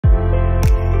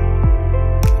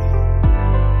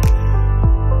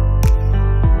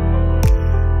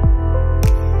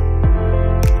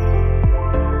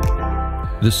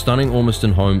This stunning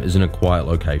Ormiston home is in a quiet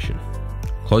location,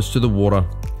 close to the water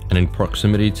and in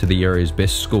proximity to the area's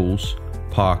best schools,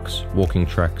 parks, walking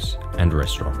tracks and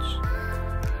restaurants.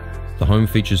 The home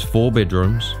features 4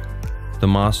 bedrooms, the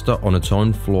master on its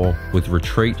own floor with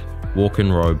retreat,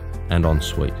 walk-in robe and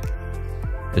ensuite,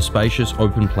 a spacious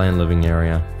open plan living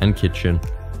area and kitchen,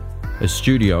 a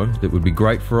studio that would be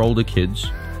great for older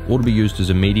kids or to be used as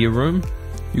a media room.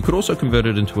 You could also convert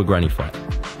it into a granny flat.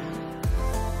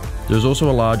 There is also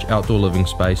a large outdoor living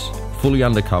space, fully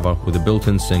undercover with a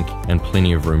built-in sink and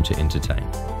plenty of room to entertain.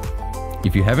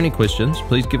 If you have any questions,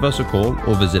 please give us a call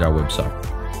or visit our website.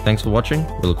 Thanks for watching.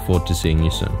 We look forward to seeing you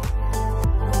soon.